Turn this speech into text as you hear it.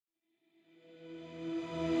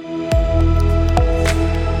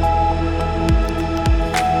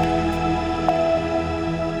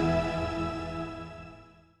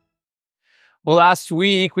Well, last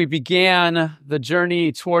week we began the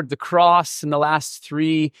journey toward the cross in the last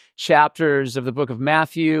 3 chapters of the book of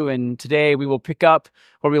Matthew, and today we will pick up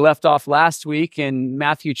where we left off last week in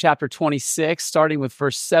Matthew chapter 26, starting with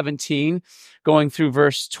verse 17, going through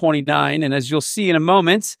verse 29. And as you'll see in a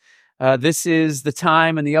moment, this is the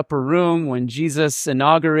time in the upper room when Jesus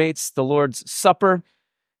inaugurates the Lord's Supper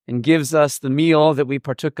and gives us the meal that we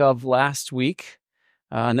partook of last week,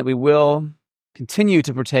 and that we will continue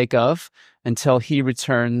to partake of until he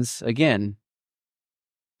returns again.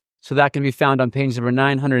 So that can be found on page number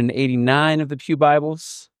 989 of the Pew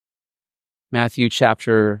Bibles, Matthew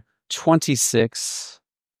chapter 26,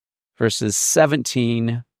 verses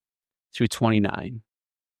 17 through 29.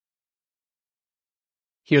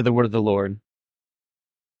 Hear the word of the Lord.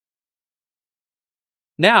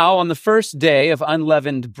 Now, on the first day of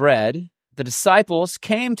unleavened bread, the disciples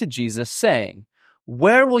came to Jesus saying,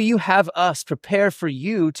 "Where will you have us prepare for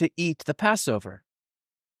you to eat the Passover?"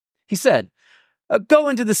 He said, "Go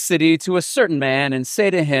into the city to a certain man and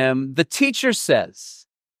say to him, 'The teacher says,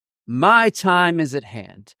 my time is at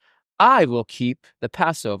hand. I will keep the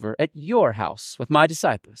Passover at your house with my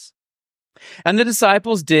disciples.'" And the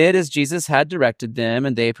disciples did as Jesus had directed them,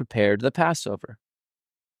 and they prepared the Passover.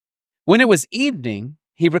 When it was evening,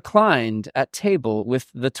 he reclined at table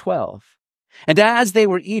with the 12. And as they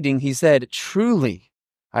were eating, he said, "Truly,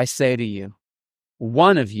 I say to you,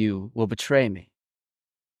 one of you will betray me."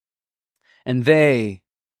 And they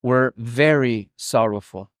were very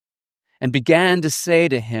sorrowful and began to say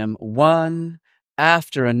to him, one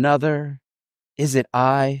after another, "Is it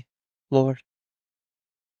I, Lord?"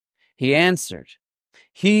 He answered,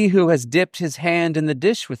 "He who has dipped his hand in the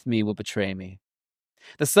dish with me will betray me.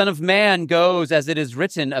 The Son of Man goes as it is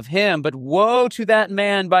written of him, but woe to that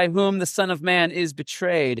man by whom the Son of Man is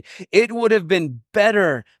betrayed. It would have been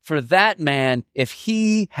better for that man if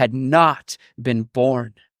he had not been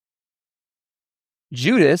born."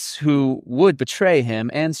 Judas, who would betray him,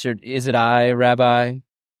 answered, "Is it I, Rabbi?"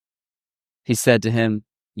 He said to him,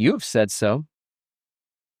 "You have said so."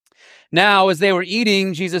 Now, as they were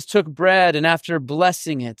eating, Jesus took bread and after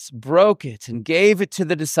blessing it, broke it and gave it to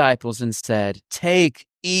the disciples and said, "Take,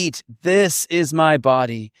 eat, this is my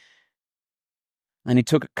body." And he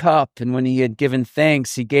took a cup, and when he had given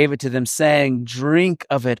thanks, he gave it to them, saying, "Drink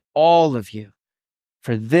of it, all of you,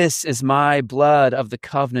 for this is my blood of the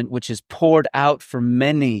covenant, which is poured out for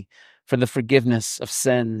many for the forgiveness of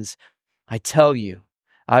sins. I tell you,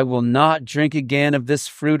 I will not drink again of this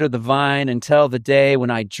fruit of the vine until the day when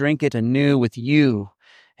I drink it anew with you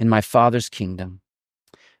in my Father's kingdom."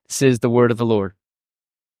 This is the word of the Lord.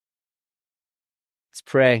 Let's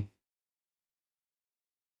pray.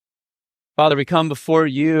 Father, we come before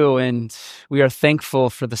you and we are thankful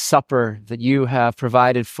for the supper that you have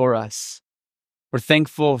provided for us. We're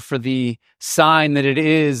thankful for the sign that it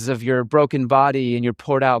is of your broken body and your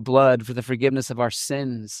poured out blood for the forgiveness of our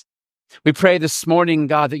sins. We pray this morning,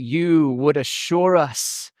 God, that you would assure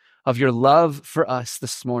us of your love for us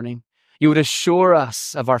this morning. You would assure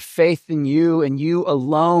us of our faith in you and you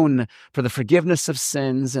alone for the forgiveness of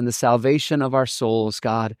sins and the salvation of our souls,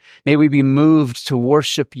 God. May we be moved to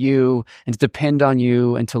worship you and to depend on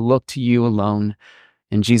you and to look to you alone.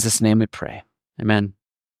 In Jesus' name we pray. Amen.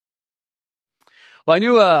 Well, I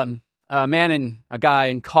knew a man and a guy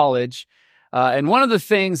in college, and one of the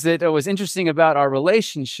things that was interesting about our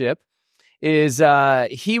relationship is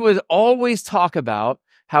he would always talk about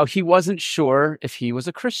how he wasn't sure if he was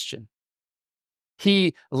a Christian.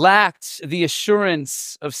 He lacked the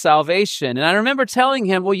assurance of salvation. And I remember telling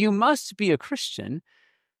him, well, you must be a Christian,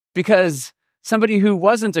 because somebody who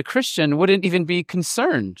wasn't a Christian wouldn't even be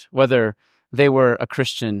concerned whether they were a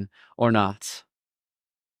Christian or not.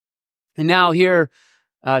 And now here,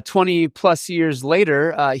 20 plus years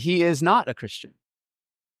later, he is not a Christian.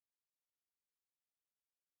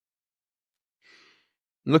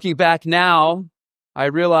 Looking back now, I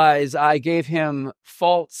realize I gave him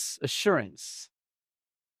false assurance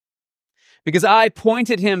because I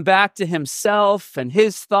pointed him back to himself and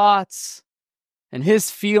his thoughts and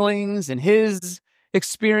his feelings and his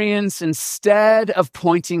experience instead of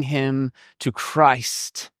pointing him to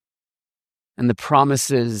Christ and the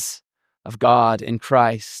promises of God in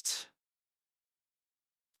Christ.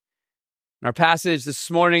 In our passage this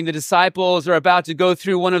morning, the disciples are about to go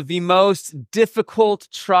through one of the most difficult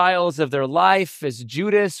trials of their life as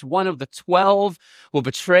Judas, one of the 12, will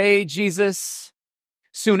betray Jesus.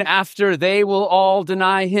 Soon after, they will all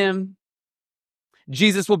deny him.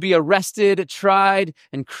 Jesus will be arrested, tried,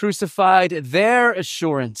 and crucified. Their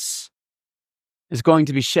assurance is going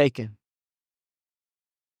to be shaken.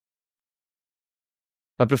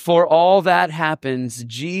 But before all that happens,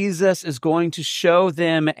 Jesus is going to show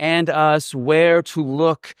them and us where to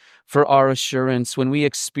look for our assurance when we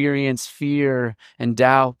experience fear and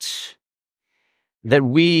doubt, that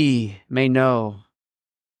we may know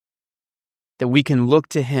that we can look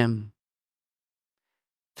to him.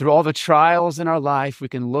 Through all the trials in our life, we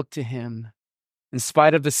can look to him. In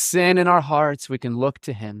spite of the sin in our hearts, we can look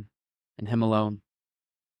to him and him alone.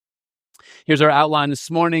 Here's our outline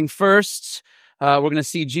this morning. First, we're going to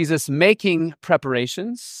see Jesus making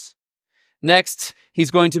preparations. Next, he's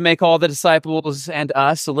going to make all the disciples and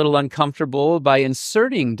us a little uncomfortable by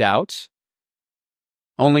inserting doubt,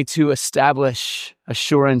 only to establish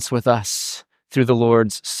assurance with us through the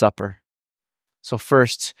Lord's Supper. So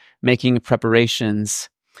first, making preparations.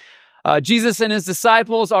 Jesus and his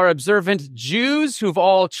disciples are observant Jews who've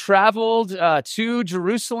all traveled to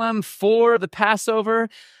Jerusalem for the Passover.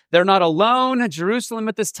 They're not alone. Jerusalem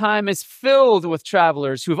at this time is filled with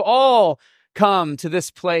travelers who've all come to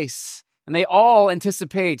this place. And they all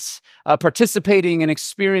anticipate participating and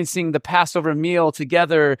experiencing the Passover meal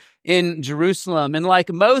together in Jerusalem. And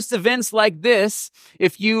like most events like this,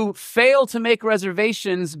 if you fail to make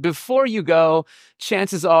reservations before you go,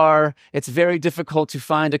 chances are it's very difficult to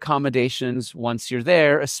find accommodations once you're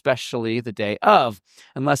there, especially the day of,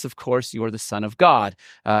 unless, of course, you're the Son of God,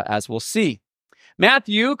 as we'll see.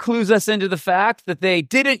 Matthew clues us into the fact that they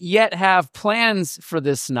didn't yet have plans for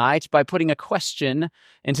this night by putting a question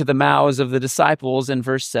into the mouths of the disciples in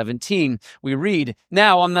verse 17. We read,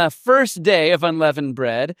 "Now on the first day of unleavened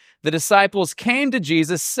bread, the disciples came to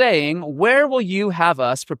Jesus saying, 'Where will you have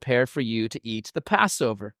us prepare for you to eat the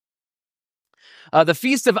Passover?'" The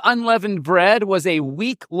Feast of Unleavened Bread was a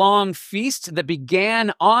week-long feast that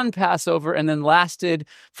began on Passover and then lasted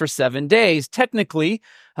for 7 days. Technically,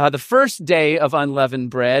 the first day of unleavened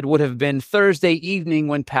bread would have been Thursday evening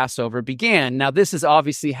when Passover began. Now, this is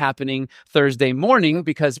obviously happening Thursday morning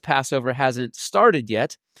because Passover hasn't started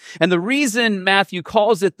yet. And the reason Matthew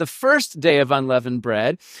calls it the first day of unleavened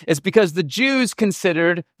bread is because the Jews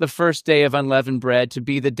considered the first day of unleavened bread to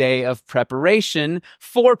be the day of preparation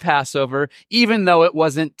for Passover, even though it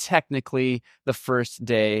wasn't technically the first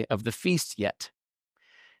day of the feast yet.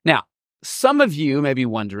 Now, some of you may be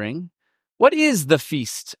wondering, what is the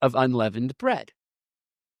Feast of Unleavened Bread?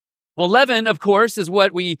 Well, leaven, of course, is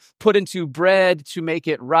what we put into bread to make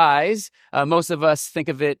it rise. Most of us think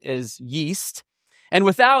of it as yeast. And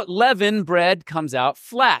without leaven, bread comes out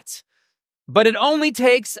flat. But it only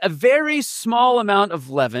takes a very small amount of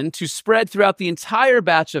leaven to spread throughout the entire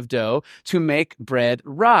batch of dough to make bread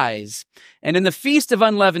rise. And in the Feast of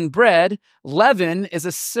Unleavened Bread, leaven is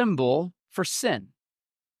a symbol for sin.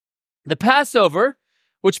 The Passover,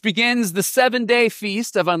 which begins the 7-day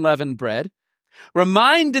feast of unleavened bread,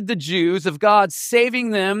 reminded the Jews of God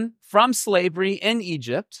saving them from slavery in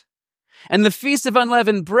Egypt. And the Feast of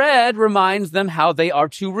Unleavened Bread reminds them how they are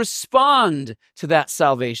to respond to that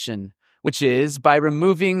salvation, which is by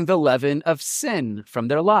removing the leaven of sin from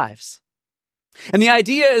their lives. And the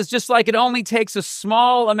idea is just like it only takes a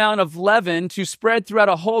small amount of leaven to spread throughout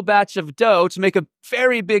a whole batch of dough to make a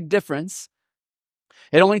very big difference.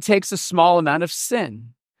 It only takes a small amount of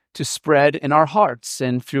sin to spread in our hearts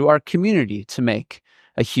and through our community to make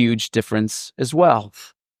a huge difference as well.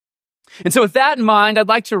 And so with that in mind, I'd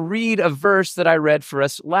like to read a verse that I read for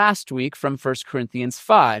us last week from 1 Corinthians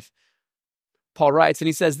 5. Paul writes, and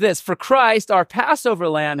he says this, "For Christ, our Passover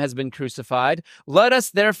lamb, has been crucified. Let us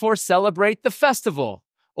therefore celebrate the festival,"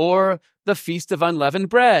 or the Feast of Unleavened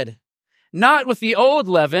Bread, "not with the old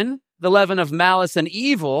leaven, the leaven of malice and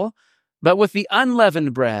evil, but with the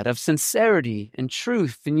unleavened bread of sincerity and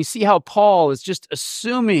truth." And you see how Paul is just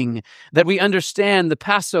assuming that we understand the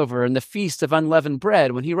Passover and the Feast of Unleavened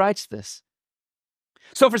Bread when he writes this.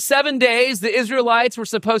 So for 7 days, the Israelites were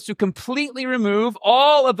supposed to completely remove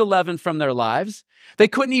all of the leaven from their lives. They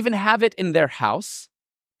couldn't even have it in their house.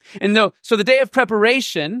 So the day of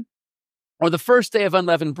preparation, or the first day of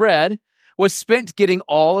unleavened bread, was spent getting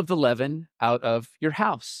all of the leaven out of your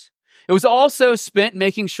house. It was also spent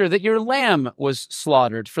making sure that your lamb was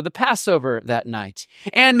slaughtered for the Passover that night,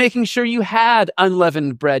 and making sure you had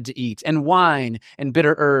unleavened bread to eat, and wine and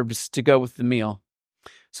bitter herbs to go with the meal.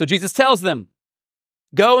 So Jesus tells them,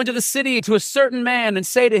 "Go into the city to a certain man and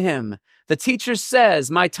say to him, 'The teacher says,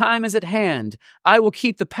 my time is at hand. I will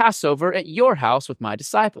keep the Passover at your house with my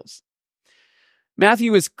disciples.'"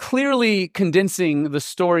 Matthew is clearly condensing the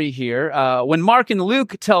story here. When Mark and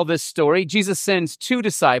Luke tell this story, Jesus sends 2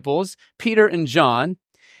 disciples, Peter and John,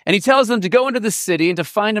 and he tells them to go into the city and to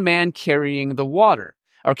find a man carrying the water,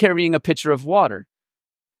 or carrying a pitcher of water.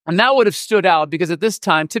 And that would have stood out because at this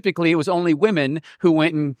time, typically it was only women who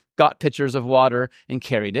went and got pitchers of water and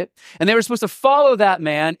carried it. And they were supposed to follow that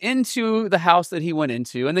man into the house that he went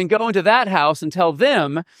into and then go into that house and tell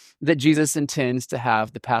them that Jesus intends to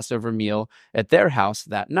have the Passover meal at their house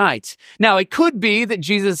that night. Now, it could be that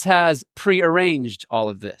Jesus has prearranged all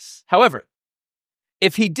of this. However,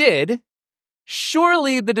 if he did,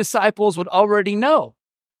 surely the disciples would already know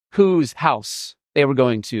whose house they were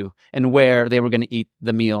going to and where they were going to eat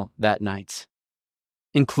the meal that night,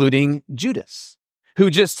 including Judas, who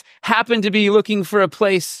just happened to be looking for a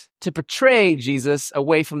place to betray Jesus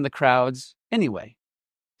away from the crowds anyway.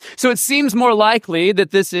 So it seems more likely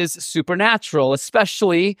that this is supernatural,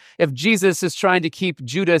 especially if Jesus is trying to keep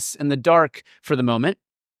Judas in the dark for the moment.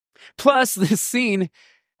 Plus, this scene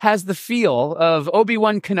has the feel of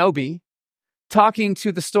Obi-Wan Kenobi talking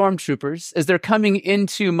to the stormtroopers as they're coming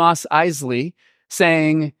into Mos Eisley,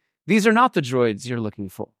 saying, "These are not the droids you're looking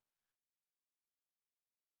for."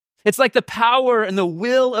 It's like the power and the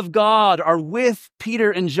will of God are with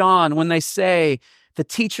Peter and John when they say, the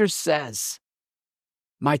teacher says,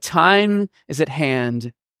 "My time is at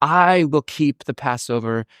hand. I will keep the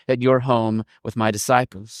Passover at your home with my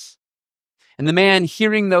disciples." And the man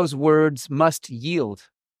hearing those words must yield,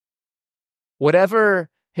 whatever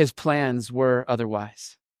his plans were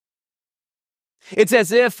otherwise. It's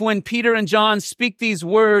as if when Peter and John speak these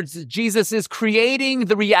words, Jesus is creating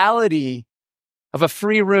the reality of a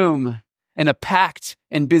free room in a packed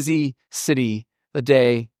and busy city the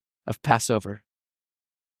day of Passover.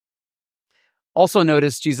 Also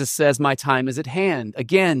notice Jesus says, "My time is at hand."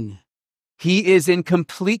 Again, he is in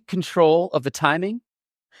complete control of the timing.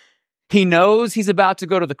 He knows he's about to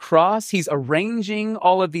go to the cross. He's arranging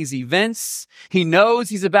all of these events. He knows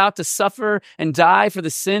he's about to suffer and die for the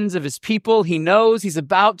sins of his people. He knows he's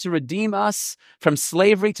about to redeem us from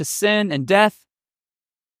slavery to sin and death.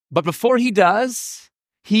 But before he does,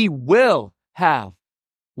 he will have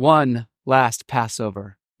one last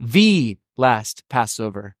Passover, the last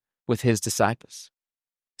Passover with his disciples.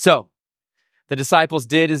 So the disciples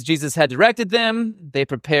did as Jesus had directed them. They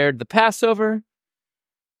prepared the Passover.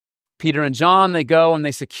 Peter and John, they go and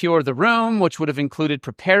they secure the room, which would have included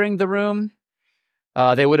preparing the room.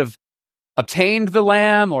 They would have obtained the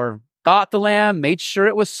lamb or got the lamb, made sure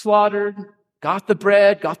it was slaughtered, got the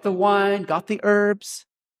bread, got the wine, got the herbs.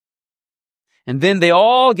 And then they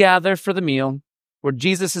all gather for the meal where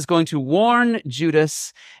Jesus is going to warn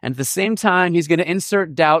Judas, and at the same time, he's going to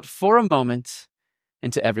insert doubt for a moment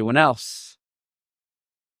into everyone else.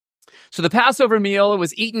 So the Passover meal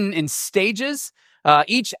was eaten in stages.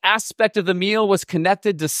 Each aspect of the meal was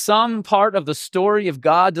connected to some part of the story of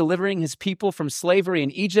God delivering his people from slavery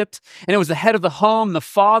in Egypt. And it was the head of the home, the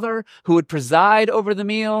father, who would preside over the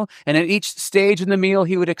meal. And at each stage in the meal,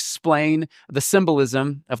 he would explain the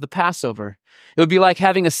symbolism of the Passover. It would be like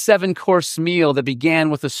having a 7-course meal that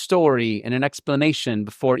began with a story and an explanation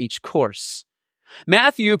before each course.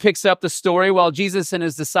 Matthew picks up the story while Jesus and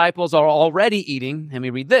his disciples are already eating. And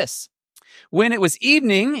we read this. When it was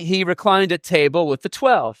evening, he reclined at table with the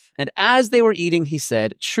 12. And as they were eating, he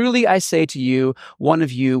said, "Truly I say to you, one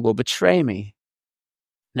of you will betray me."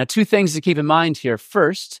 Now, 2 things to keep in mind here.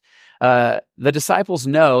 First, the disciples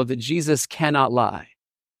know that Jesus cannot lie.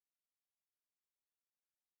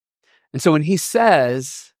 And so when he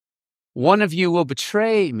says, "One of you will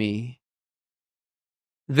betray me,"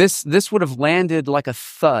 this would have landed like a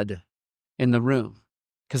thud in the room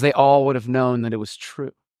because they all would have known that it was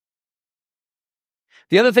true.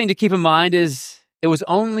 The other thing to keep in mind is it was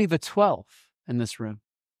only the 12 in this room.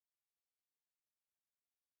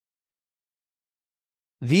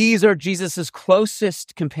 These are Jesus'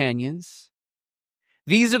 closest companions.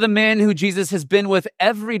 These are the men who Jesus has been with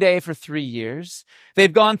every day for 3 years.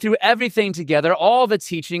 They've gone through everything together, all the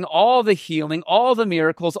teaching, all the healing, all the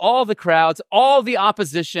miracles, all the crowds, all the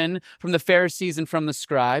opposition from the Pharisees and from the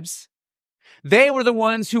scribes. They were the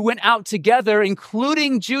ones who went out together,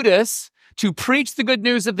 including Judas, to preach the good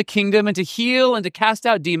news of the kingdom and to heal and to cast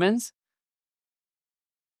out demons.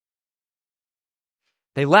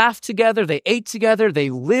 They laughed together, they ate together, they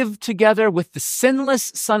lived together with the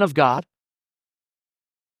sinless Son of God.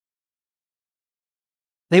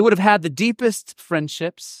 They would have had the deepest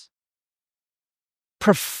friendships,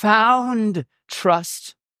 profound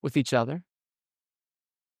trust with each other.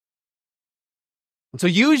 And so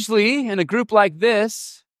usually in a group like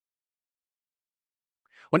this,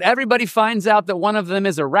 when everybody finds out that one of them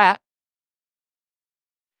is a rat,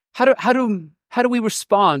 how do we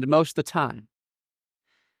respond most of the time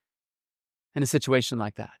in a situation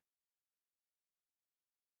like that?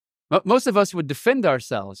 Most of us would defend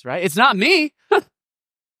ourselves, right? It's not me.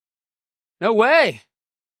 No way.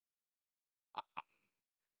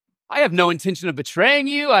 I have no intention of betraying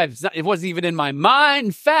you. It wasn't even in my mind.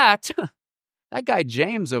 In fact, that guy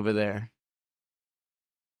James over there,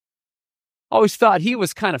 always thought he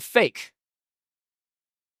was kind of fake.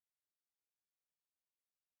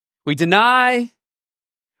 We deny,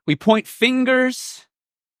 we point fingers,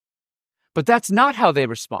 but that's not how they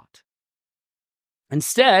respond.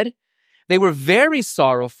 Instead, they were very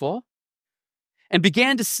sorrowful and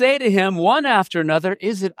began to say to him one after another,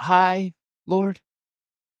 "Is it I, Lord?"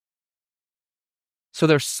 So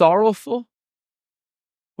they're sorrowful,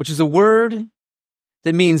 which is a word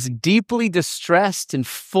that means deeply distressed and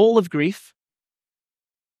full of grief.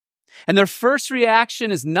 And their first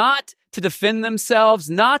reaction is not to defend themselves,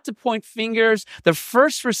 not to point fingers. Their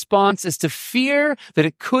first response is to fear that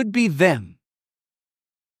it could be them.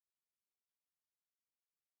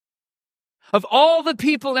 Of all the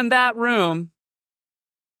people in that room,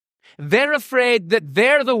 they're afraid that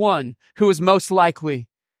they're the one who is most likely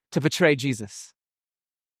to betray Jesus.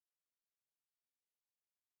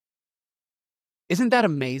 Isn't that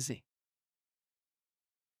amazing?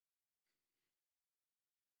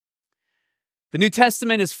 The New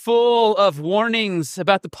Testament is full of warnings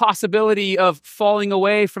about the possibility of falling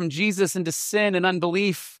away from Jesus into sin and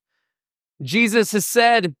unbelief. Jesus has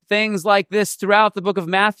said things like this throughout the book of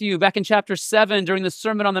Matthew. Back in chapter 7, during the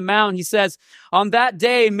Sermon on the Mount, he says, "On that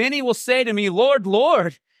day, many will say to me, 'Lord,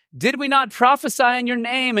 Lord, did we not prophesy in your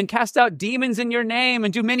name and cast out demons in your name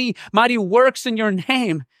and do many mighty works in your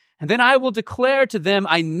name?' And then I will declare to them,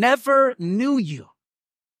 'I never knew you.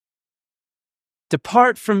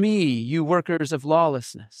 Depart from me, you workers of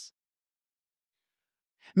lawlessness.'"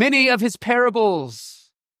 Many of his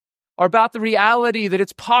parables are about the reality that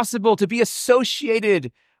it's possible to be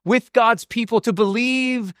associated with God's people, to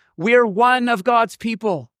believe we're one of God's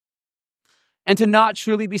people, and to not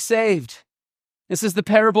truly be saved. This is the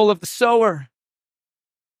parable of the sower.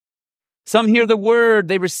 Some hear the word,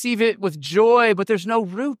 they receive it with joy, but there's no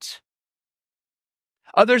root.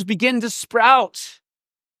 Others begin to sprout,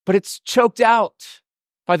 but it's choked out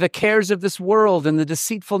by the cares of this world and the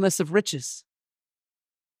deceitfulness of riches.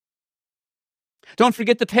 Don't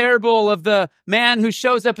forget the parable of the man who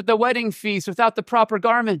shows up at the wedding feast without the proper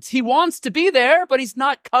garments. He wants to be there, but he's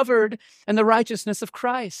not covered in the righteousness of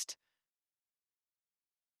Christ.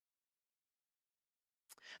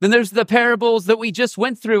 Then there's the parables that we just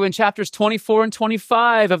went through in chapters 24 and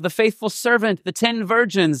 25 of the faithful servant, the 10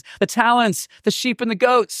 virgins, the talents, the sheep and the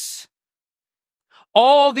goats.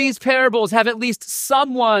 All these parables have at least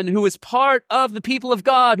someone who is part of the people of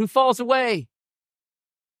God who falls away.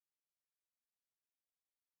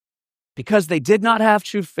 Because they did not have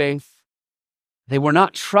true faith, they were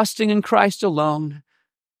not trusting in Christ alone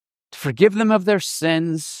to forgive them of their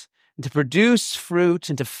sins and to produce fruit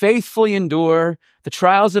and to faithfully endure the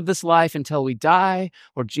trials of this life until we die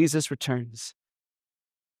or Jesus returns.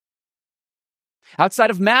 Outside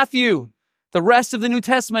of Matthew, the rest of the New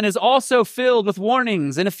Testament is also filled with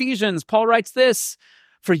warnings. In Ephesians, Paul writes this,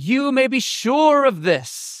 "For you may be sure of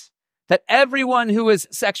this, that everyone who is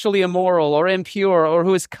sexually immoral or impure or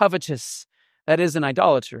who is covetous, that is an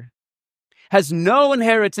idolater, has no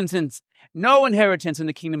inheritance in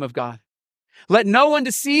the kingdom of God. Let no one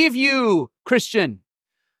deceive you, Christian,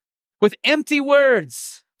 with empty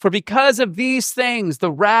words, for because of these things,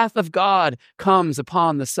 the wrath of God comes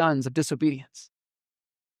upon the sons of disobedience."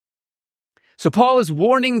 So Paul is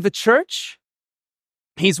warning the church.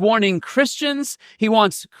 He's warning Christians. He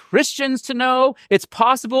wants Christians to know it's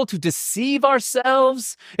possible to deceive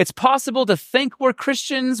ourselves. It's possible to think we're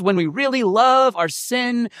Christians when we really love our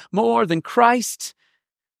sin more than Christ.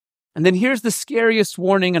 And then here's the scariest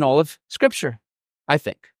warning in all of Scripture, I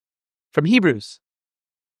think, from Hebrews.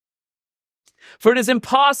 "For it is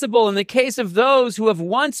impossible in the case of those who have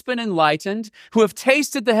once been enlightened, who have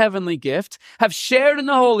tasted the heavenly gift, have shared in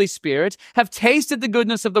the Holy Spirit, have tasted the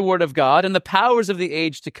goodness of the Word of God and the powers of the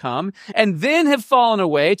age to come, and then have fallen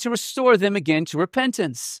away, to restore them again to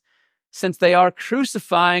repentance, since they are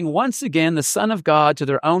crucifying once again the Son of God to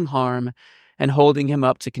their own harm and holding him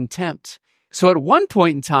up to contempt." So at one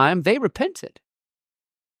point in time, they repented.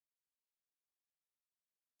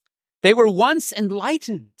 They were once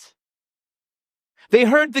enlightened. They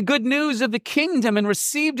heard the good news of the kingdom and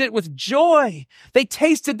received it with joy. They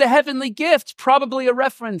tasted the heavenly gift, probably a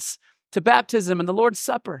reference to baptism and the Lord's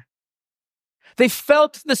Supper. They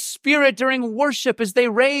felt the Spirit during worship as they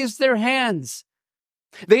raised their hands.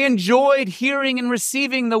 They enjoyed hearing and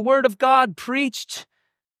receiving the word of God preached,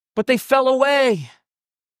 but they fell away.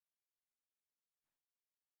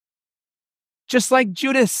 Just like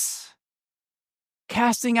Judas,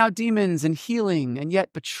 casting out demons and healing, and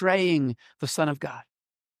yet betraying the Son of God.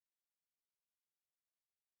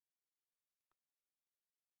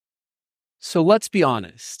 So let's be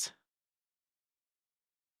honest.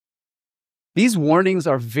 These warnings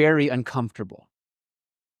are very uncomfortable.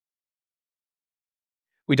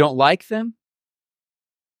 We don't like them.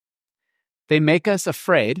 They make us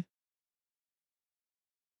afraid.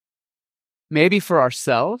 Maybe for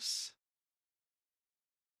ourselves,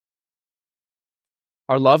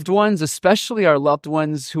 our loved ones, especially our loved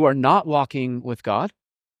ones who are not walking with God.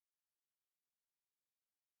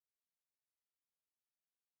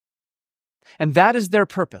 And that is their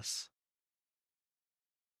purpose.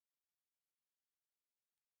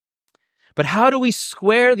 But how do we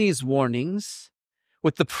square these warnings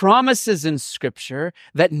with the promises in Scripture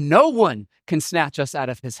that no one can snatch us out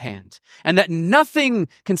of his hand, and that nothing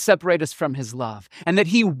can separate us from his love, and that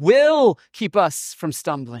he will keep us from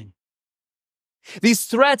stumbling? These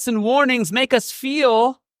threats and warnings make us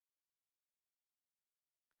feel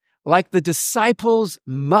like the disciples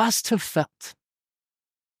must have felt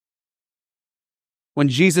when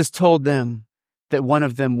Jesus told them that one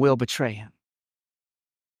of them will betray him.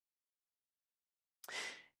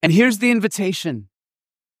 And here's the invitation.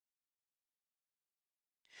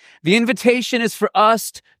 The invitation is for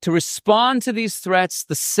us to respond to these threats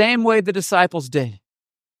the same way the disciples did.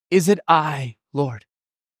 Is it I, Lord?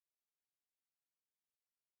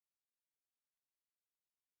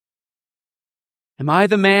 Am I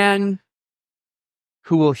the man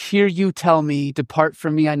who will hear you tell me, "Depart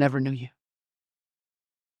from me, I never knew you"?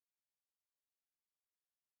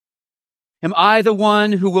 Am I the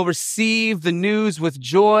one who will receive the news with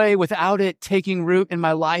joy without it taking root in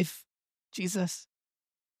my life, Jesus?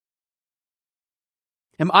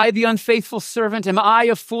 Am I the unfaithful servant? Am I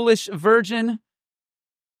a foolish virgin?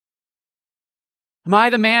 Am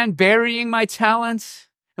I the man burying my talents?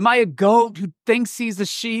 Am I a goat who thinks he's a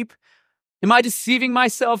sheep? Am I deceiving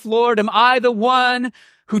myself, Lord? Am I the one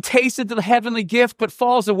who tasted the heavenly gift but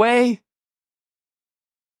falls away?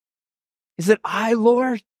 Is it I,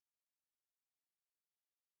 Lord?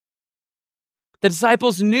 The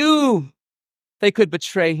disciples knew they could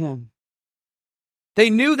betray him. They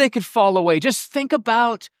knew they could fall away. Just think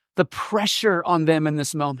about the pressure on them in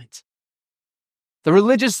this moment. The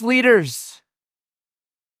religious leaders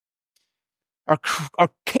are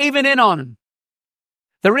caving in on him.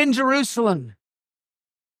 They're in Jerusalem.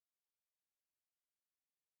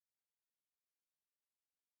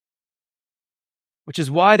 Which is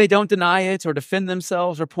why they don't deny it or defend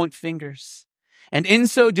themselves or point fingers. And in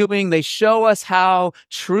so doing, they show us how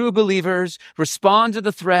true believers respond to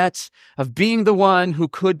the threat of being the one who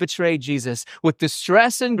could betray Jesus, with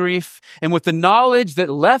distress and grief, and with the knowledge that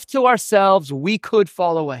left to ourselves, we could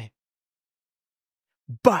fall away.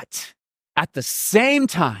 But at the same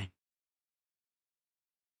time,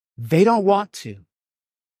 they don't want to.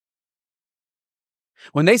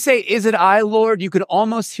 When they say, "Is it I, Lord?" you could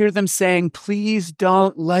almost hear them saying, "Please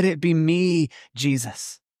don't let it be me,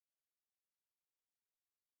 Jesus."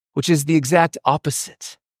 Which is the exact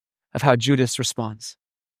opposite of how Judas responds.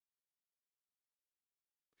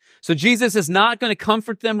 So Jesus is not going to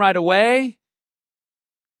comfort them right away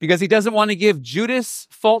because he doesn't want to give Judas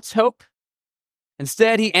false hope.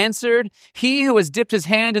 Instead, he answered, "He who has dipped his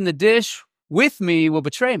hand in the dish with me will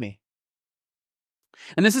betray me."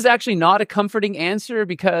 And this is actually not a comforting answer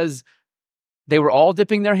because they were all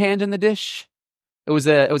dipping their hand in the dish. It was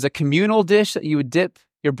a communal dish that you would dip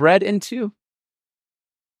your bread into.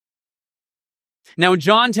 Now, when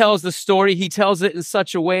John tells the story, he tells it in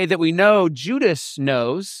such a way that we know Judas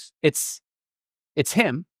knows it's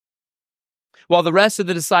him, while the rest of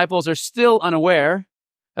the disciples are still unaware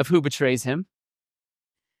of who betrays him.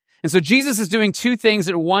 And so Jesus is doing two things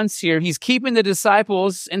at once here. He's keeping the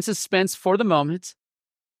disciples in suspense for the moment.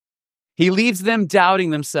 He leaves them doubting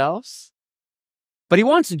themselves, but he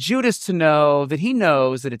wants Judas to know that he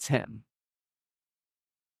knows that it's him.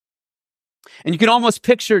 And you can almost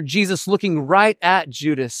picture Jesus looking right at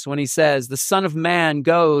Judas when he says, "The Son of Man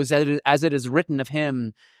goes as it is written of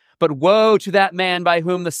him. But woe to that man by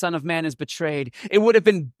whom the Son of Man is betrayed. It would have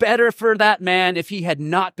been better for that man if he had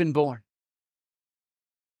not been born."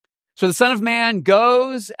 So the Son of Man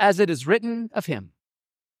goes as it is written of him.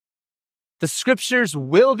 The scriptures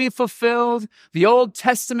will be fulfilled. The Old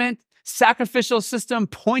Testament sacrificial system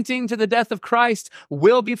pointing to the death of Christ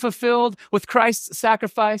will be fulfilled with Christ's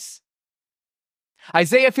sacrifice.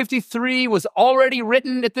 Isaiah 53 was already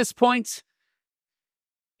written at this point.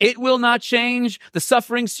 It will not change. The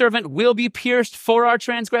suffering servant will be pierced for our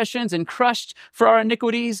transgressions and crushed for our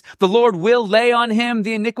iniquities. The Lord will lay on him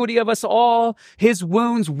the iniquity of us all. His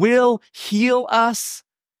wounds will heal us.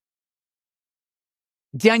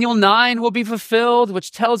 Daniel 9 will be fulfilled,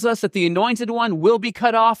 which tells us that the anointed one will be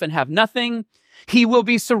cut off and have nothing. He will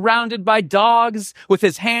be surrounded by dogs with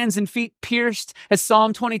his hands and feet pierced, as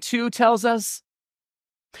Psalm 22 tells us.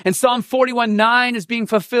 And Psalm 41:9 is being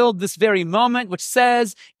fulfilled this very moment, which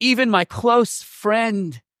says, even my close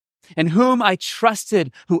friend in whom I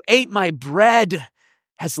trusted, who ate my bread,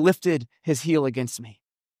 has lifted his heel against me.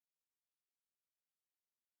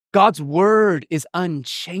 God's word is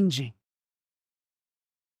unchanging.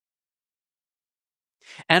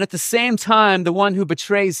 And at the same time, the one who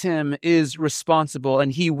betrays him is responsible,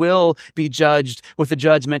 and he will be judged with a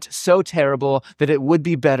judgment so terrible that it would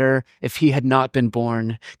be better if he had not been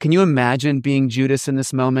born. Can you imagine being Judas in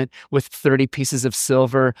this moment with 30 pieces of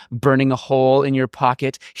silver burning a hole in your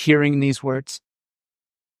pocket, hearing these words?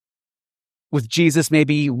 With Jesus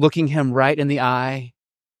maybe looking him right in the eye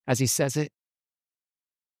as he says it?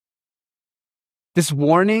 This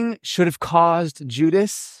warning should have caused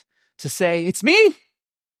Judas to say, it's me.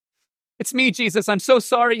 It's me, Jesus. I'm so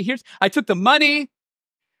sorry. I took the money.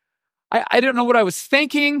 I don't know what I was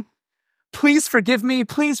thinking. Please forgive me.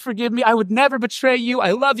 Please forgive me. I would never betray you.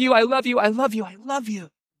 I love you. I love you. I love you. I love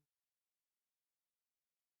you.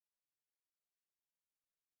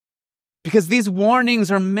 Because these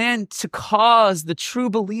warnings are meant to cause the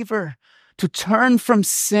true believer to turn from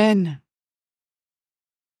sin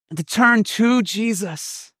and to turn to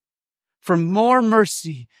Jesus for more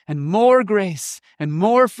mercy and more grace and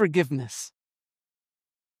more forgiveness.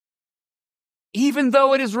 Even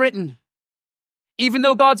though it is written, even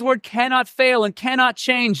though God's word cannot fail and cannot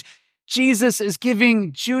change, Jesus is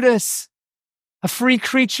giving Judas, a free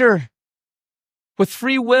creature with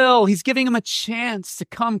free will, he's giving him a chance to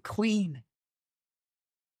come clean.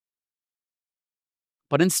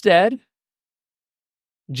 But instead,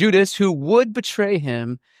 Judas, who would betray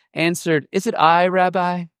him, answered, "Is it I,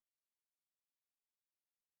 Rabbi?"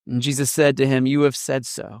 And Jesus said to him, "You have said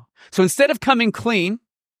so." So instead of coming clean,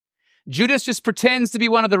 Judas just pretends to be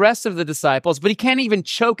one of the rest of the disciples, but he can't even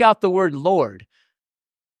choke out the word Lord.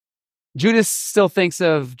 Judas still thinks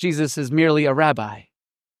of Jesus as merely a rabbi.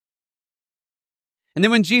 And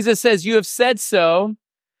then when Jesus says, "You have said so,"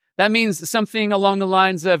 that means something along the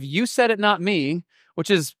lines of, "You said it, not me," which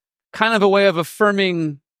is kind of a way of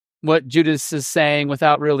affirming what Judas is saying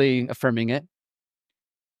without really affirming it.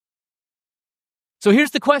 So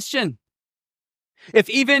here's the question. If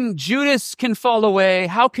even Judas can fall away,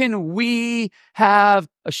 how can we have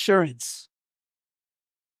assurance?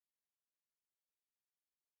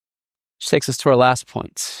 Which takes us to our last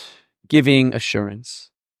point, giving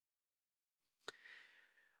assurance.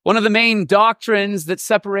 One of the main doctrines that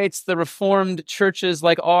separates the Reformed churches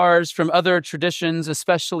like ours from other traditions,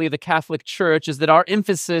 especially the Catholic Church, is that our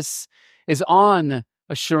emphasis is on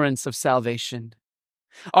assurance of salvation.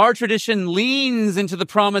 Our tradition leans into the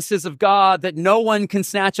promises of God that no one can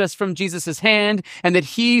snatch us from Jesus' hand and that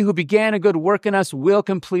he who began a good work in us will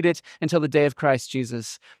complete it until the day of Christ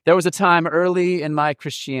Jesus. There was a time early in my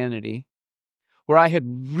Christianity where I had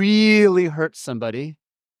really hurt somebody.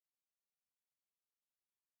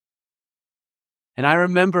 And I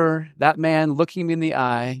remember that man looking me in the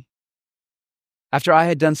eye after I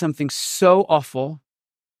had done something so awful.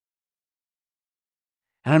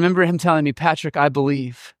 And I remember him telling me, "Patrick, I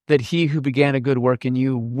believe that he who began a good work in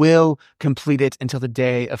you will complete it until the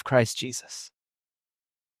day of Christ Jesus."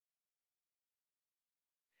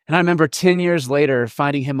 And I remember 10 years later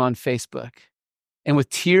finding him on Facebook and with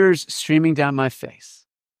tears streaming down my face,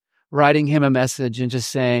 writing him a message and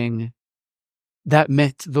just saying, that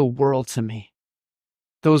meant the world to me.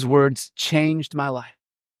 Those words changed my life.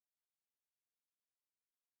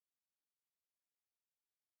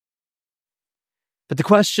 But the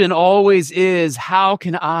question always is, how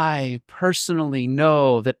can I personally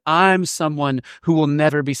know that I'm someone who will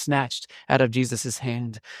never be snatched out of Jesus'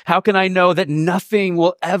 hand? How can I know that nothing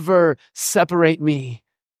will ever separate me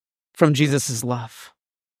from Jesus' love?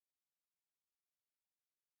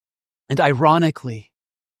 And ironically,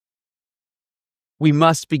 we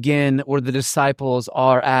must begin where the disciples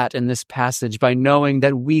are at in this passage by knowing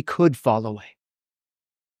that we could fall away.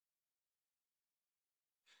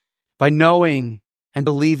 By knowing and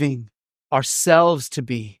believing ourselves to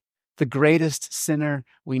be the greatest sinner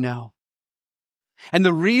we know. And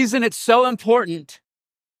the reason it's so important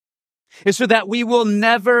is so that we will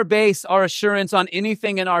never base our assurance on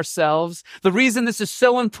anything in ourselves. The reason this is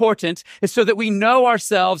so important is so that we know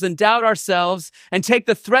ourselves and doubt ourselves and take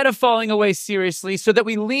the threat of falling away seriously, so that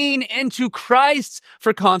we lean into Christ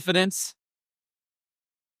for confidence,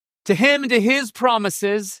 to him and to his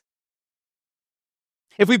promises.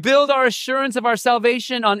 If we build our assurance of our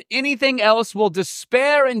salvation on anything else, we'll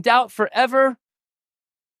despair and doubt forever.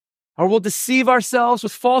 or we'll deceive ourselves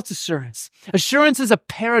with false assurance. Assurance is a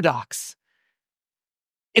paradox.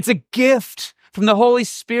 It's a gift from the Holy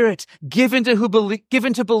Spirit given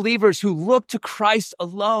to believers who look to Christ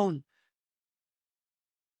alone,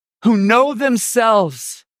 who know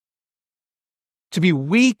themselves to be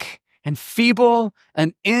weak and feeble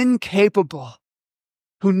and incapable,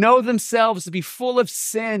 who know themselves to be full of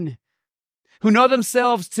sin, who know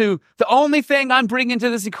themselves to, the only thing I'm bringing to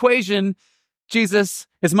this equation, Jesus,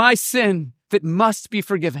 is my sin that must be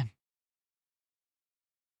forgiven.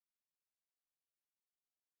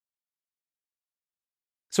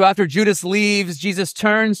 So after Judas leaves, Jesus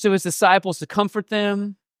turns to his disciples to comfort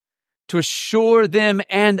them, to assure them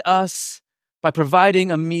and us by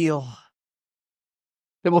providing a meal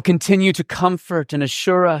that will continue to comfort and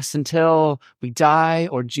assure us until we die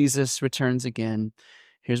or Jesus returns again.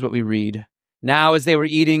 Here's what we read. Now, as they were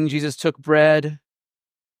eating, Jesus took bread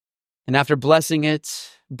and after blessing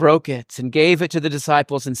it, broke it and gave it to the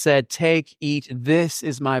disciples and said, "Take, eat, this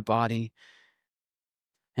is my body."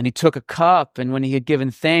 And he took a cup, and when he had given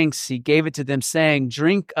thanks, he gave it to them, saying,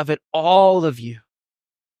 "Drink of it, all of you,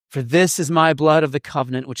 for this is my blood of the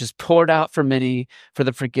covenant, which is poured out for many for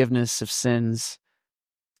the forgiveness of sins."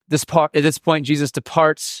 At this point, Jesus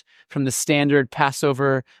departs from the standard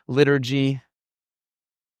Passover liturgy.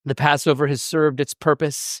 The Passover has served its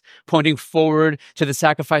purpose, pointing forward to the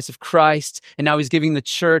sacrifice of Christ. And now he's giving the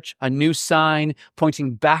church a new sign,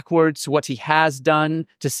 pointing backwards to what he has done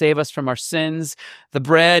to save us from our sins. The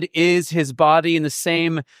bread is his body in the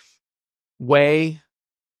same way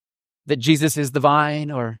that Jesus is the vine,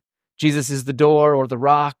 or Jesus is the door, or the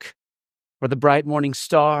rock, or the bright morning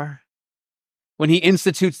star. When he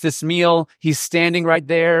institutes this meal, he's standing right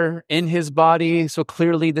there in his body. So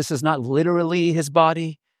clearly, this is not literally his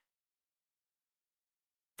body.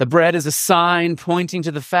 The bread is a sign pointing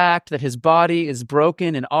to the fact that his body is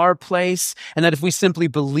broken in our place, and that if we simply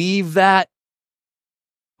believe that,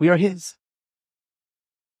 we are his.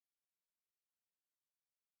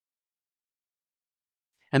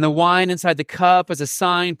 And the wine inside the cup is a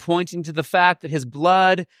sign pointing to the fact that his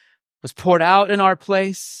blood was poured out in our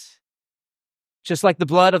place. Just like the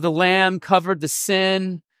blood of the lamb covered the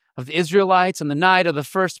sin of the Israelites on the night of the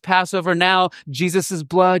first Passover, now Jesus'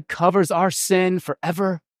 blood covers our sin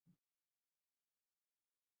forever.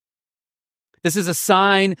 This is a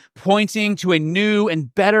sign pointing to a new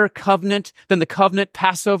and better covenant than the covenant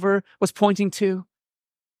Passover was pointing to.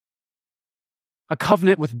 A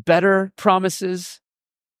covenant with better promises.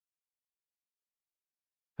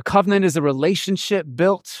 A covenant is a relationship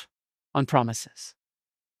built on promises.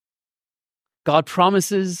 God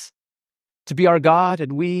promises to be our God,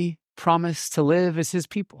 and we promise to live as his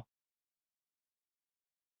people.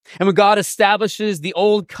 And when God establishes the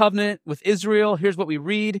old covenant with Israel, here's what we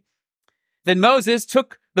read. Then Moses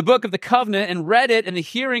took the book of the covenant and read it in the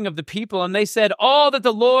hearing of the people, and they said, "All that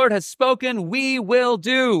the Lord has spoken, we will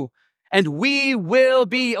do, and we will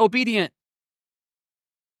be obedient."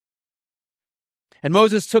 And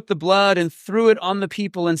Moses took the blood and threw it on the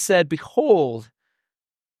people and said, "Behold,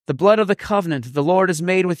 the blood of the covenant the Lord has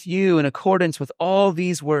made with you in accordance with all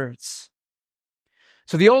these words."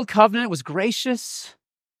 So the old covenant was gracious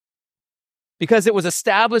because it was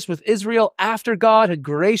established with Israel after God had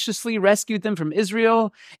graciously rescued them from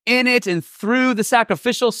Israel. In it and through the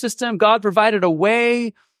sacrificial system, God provided a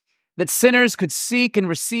way that sinners could seek and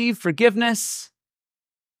receive forgiveness.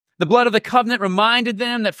 The blood of the covenant reminded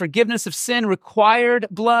them that forgiveness of sin required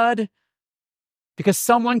blood because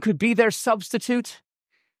someone could be their substitute.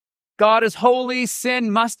 God is holy,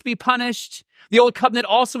 sin must be punished. The old covenant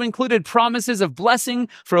also included promises of blessing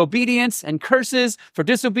for obedience and curses for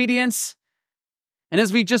disobedience. And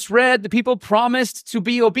as we just read, the people promised to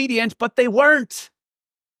be obedient, but they weren't.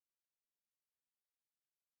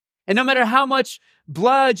 And no matter how much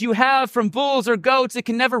blood you have from bulls or goats, it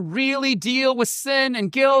can never really deal with sin and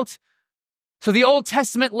guilt. So the Old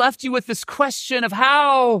Testament left you with this question of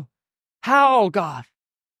how, God?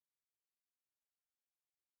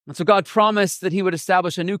 And so God promised that he would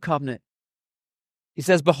establish a new covenant. He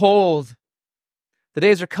says, "Behold, the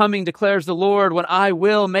days are coming, declares the Lord, when I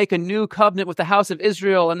will make a new covenant with the house of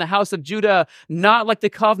Israel and the house of Judah, not like the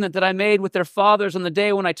covenant that I made with their fathers on the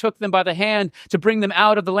day when I took them by the hand to bring them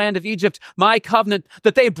out of the land of Egypt, my covenant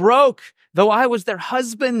that they broke, though I was their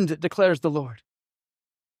husband, declares the Lord.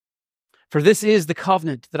 For this is the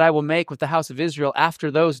covenant that I will make with the house of Israel after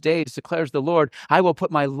those days, declares the Lord. I will put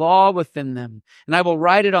my law within them, and I will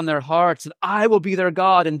write it on their hearts, and I will be their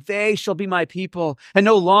God, and they shall be my people. And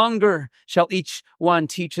no longer shall each one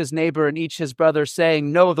teach his neighbor and each his brother,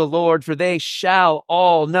 saying, Know the Lord, for they shall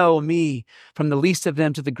all know me, from the least of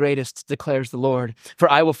them to the greatest, declares the Lord. For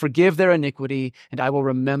I will forgive their iniquity, and I will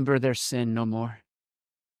remember their sin no more.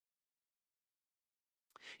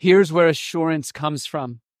 Here's where assurance comes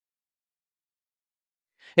from.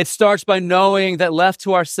 It starts by knowing that left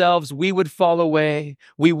to ourselves, we would fall away.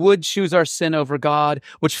 We would choose our sin over God,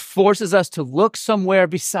 which forces us to look somewhere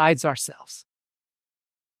besides ourselves.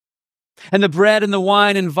 And the bread and the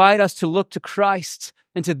wine invite us to look to Christ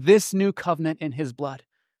and to this new covenant in his blood.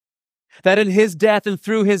 That in his death and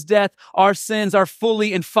through his death, our sins are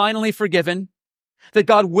fully and finally forgiven. That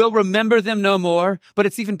God will remember them no more, but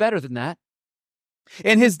it's even better than that.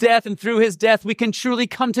 In his death and through his death, we can truly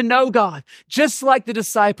come to know God, just like the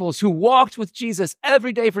disciples who walked with Jesus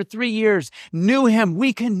every day for 3 years, knew him.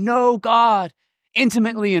 We can know God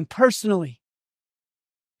intimately and personally.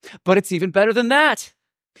 But it's even better than that.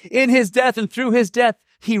 In his death and through his death,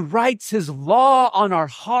 he writes his law on our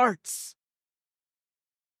hearts.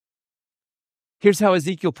 Here's how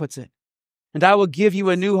Ezekiel puts it. And I will give you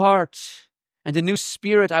a new heart, and a new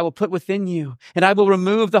spirit I will put within you. And I will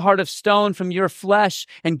remove the heart of stone from your flesh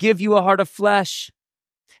and give you a heart of flesh.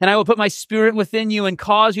 And I will put my spirit within you and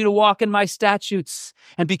cause you to walk in my statutes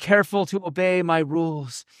and be careful to obey my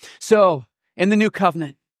rules. So, in the new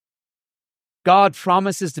covenant, God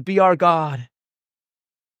promises to be our God.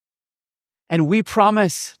 And we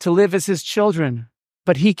promise to live as his children,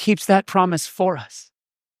 but he keeps that promise for us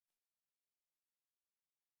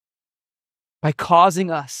by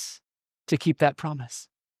causing us to keep that promise.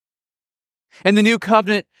 In the new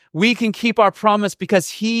covenant, we can keep our promise because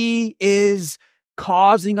he is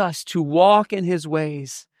causing us to walk in his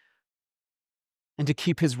ways and to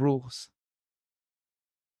keep his rules.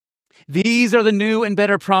 These are the new and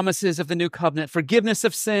better promises of the new covenant: forgiveness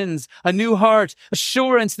of sins, a new heart,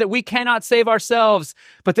 assurance that we cannot save ourselves,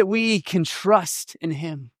 but that we can trust in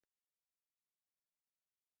him.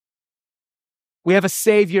 We have a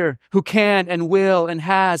Savior who can and will and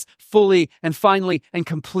has fully and finally and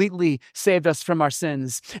completely saved us from our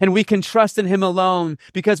sins. And we can trust in him alone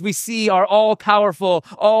because we see our all-powerful,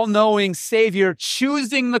 all-knowing Savior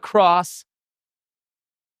choosing the cross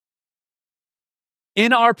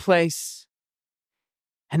in our place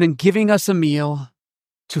and then giving us a meal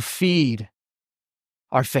to feed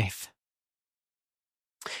our faith.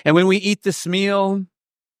 And when we eat this meal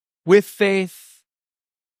with faith,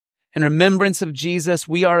 in remembrance of Jesus,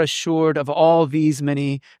 we are assured of all these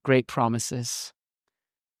many great promises.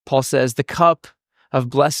 Paul says, the cup of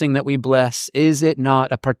blessing that we bless, is it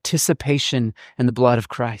not a participation in the blood of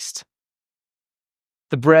Christ?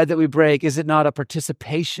 The bread that we break, is it not a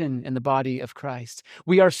participation in the body of Christ?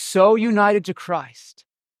 We are so united to Christ.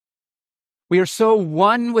 We are so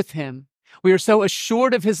one with him. We are so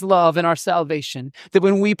assured of his love and our salvation that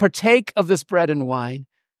when we partake of this bread and wine,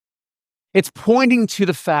 it's pointing to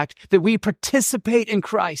the fact that we participate in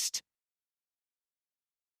Christ.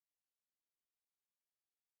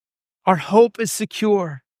 Our hope is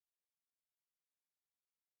secure.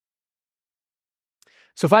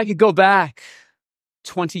 So if I could go back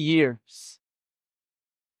 20 years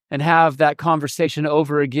and have that conversation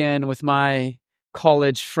over again with my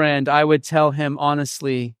college friend, I would tell him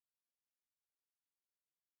honestly,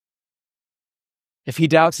 if he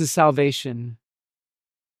doubts his salvation,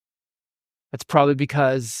 that's probably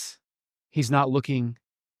because he's not looking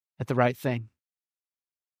at the right thing.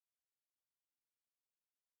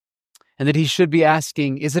 And that he should be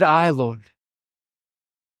asking, is it I, Lord?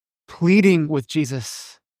 Pleading with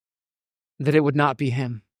Jesus that it would not be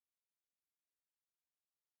him.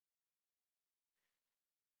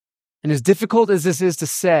 And as difficult as this is to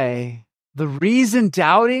say, the reason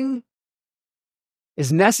doubting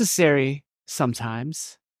is necessary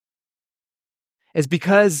sometimes is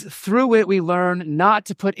because through it we learn not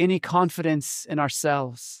to put any confidence in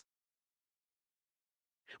ourselves.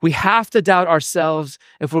 We have to doubt ourselves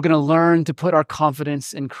if we're going to learn to put our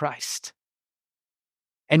confidence in Christ.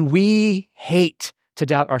 And we hate to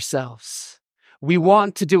doubt ourselves. We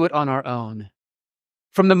want to do it on our own.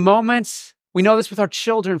 From the moment, we know this with our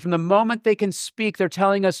children, from the moment they can speak, they're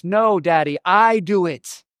telling us, no, Daddy, I do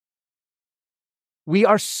it. We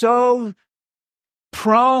are so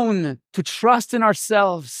prone to trust in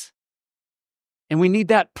ourselves, and we need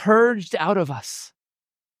that purged out of us.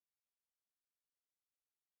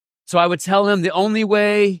 So I would tell him the only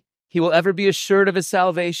way he will ever be assured of his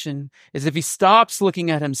salvation is if he stops looking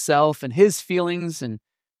at himself and his feelings and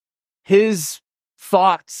his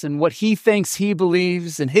thoughts and what he thinks he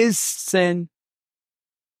believes and his sin,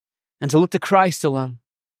 and to look to Christ alone.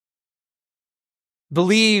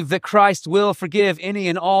 Believe that Christ will forgive any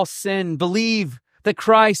and all sin. Believe that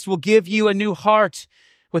Christ will give you a new heart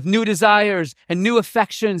with new desires and new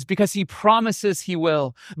affections because he promises he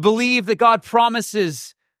will. Believe that God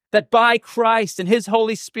promises that by Christ and his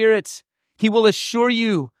Holy Spirit, he will assure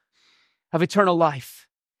you of eternal life.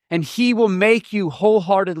 And he will make you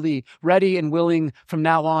wholeheartedly ready and willing from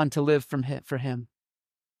now on to live for him.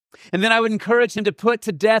 And then I would encourage him to put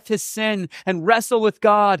to death his sin and wrestle with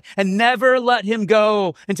God and never let him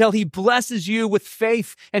go until he blesses you with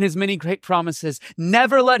faith and his many great promises.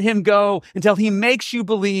 Never let him go until he makes you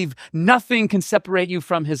believe nothing can separate you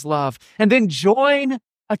from his love. And then join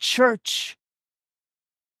a church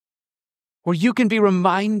where you can be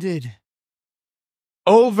reminded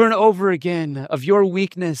over and over again of your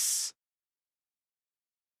weakness,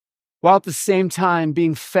 while at the same time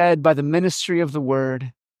being fed by the ministry of the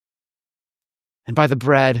word and by the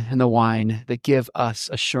bread and the wine that give us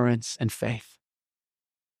assurance and faith.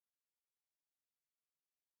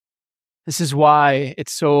 This is why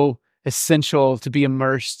it's so essential to be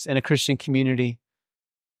immersed in a Christian community,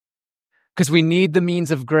 because we need the means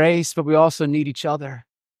of grace, but we also need each other.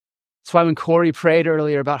 That's why when Corey prayed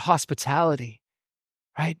earlier about hospitality,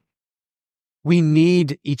 right? We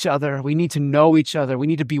need each other. We need to know each other. We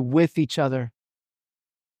need to be with each other.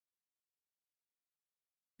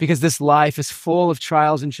 Because this life is full of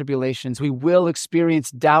trials and tribulations. We will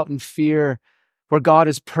experience doubt and fear where God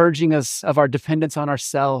is purging us of our dependence on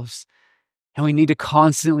ourselves. And we need to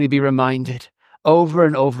constantly be reminded over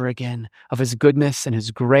and over again of his goodness and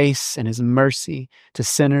his grace and his mercy to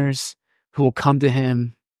sinners who will come to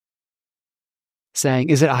him saying,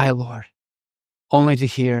 "Is it I, Lord?" Only to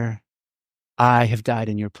hear, "I have died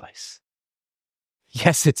in your place."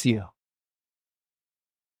 Yes, it's you.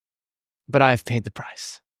 But I have paid the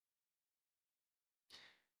price.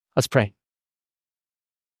 Let's pray.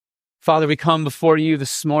 Father, we come before you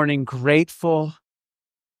this morning grateful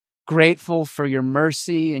for your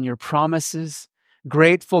mercy and your promises,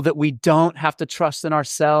 grateful that we don't have to trust in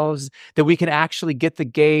ourselves, that we can actually get the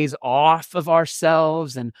gaze off of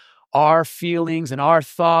ourselves and our feelings and our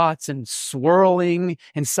thoughts and swirling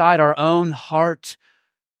inside our own heart.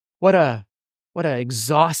 What a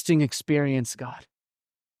exhausting experience, God.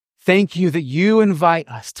 Thank you that you invite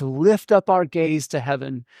us to lift up our gaze to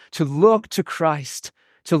heaven, to look to Christ,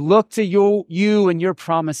 to look to you and your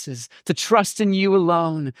promises, to trust in you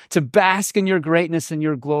alone, to bask in your greatness and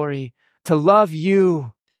your glory, to love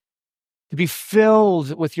you, to be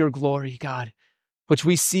filled with your glory, God, which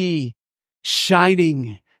we see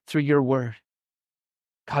shining through your word.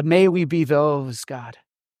 God, may we be those, God,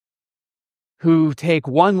 who take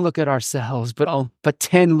one look at ourselves, but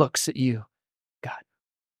 10 looks at you, God.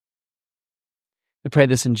 We pray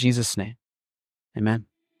this in Jesus' name. Amen.